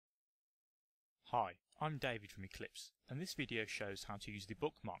Hi, I'm David from Ecl-ips, and this video shows how to use the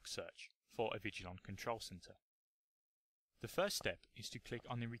Bookmark Search for Avigilon Control Center. The first step is to click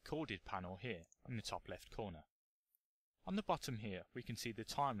on the Recorded panel here in the top left corner. On the bottom here we can see the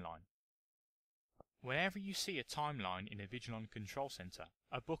timeline. Whenever you see a timeline in Avigilon Control Center,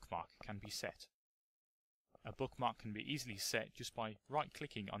 a bookmark can be set. A bookmark can be easily set just by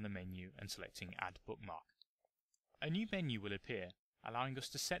right-clicking on the menu and selecting Add Bookmark. A new menu will appear, allowing us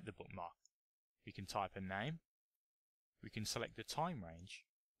to set the bookmark. We can type a name, we can select the time range,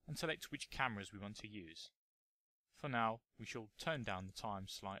 and select which cameras we want to use. For now, we shall turn down the time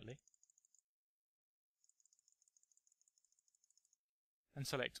slightly, and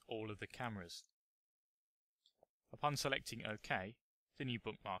select all of the cameras. Upon selecting OK, the new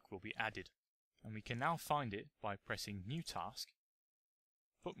bookmark will be added, and we can now find it by pressing New Task,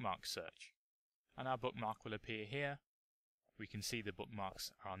 Bookmark Search, and our bookmark will appear here. We can see the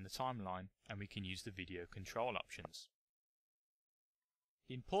bookmarks are on the timeline, and we can use the video control options.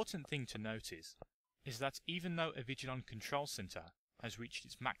 The important thing to notice is that even though Avigilon Control Center has reached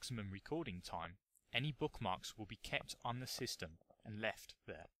its maximum recording time, any bookmarks will be kept on the system and left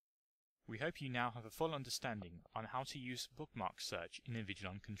there. We hope you now have a full understanding on how to use Bookmark Search in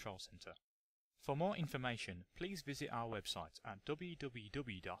Avigilon Control Center. For more information, please visit our website at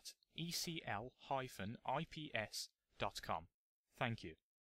www.ecl-ips.com. Thank you.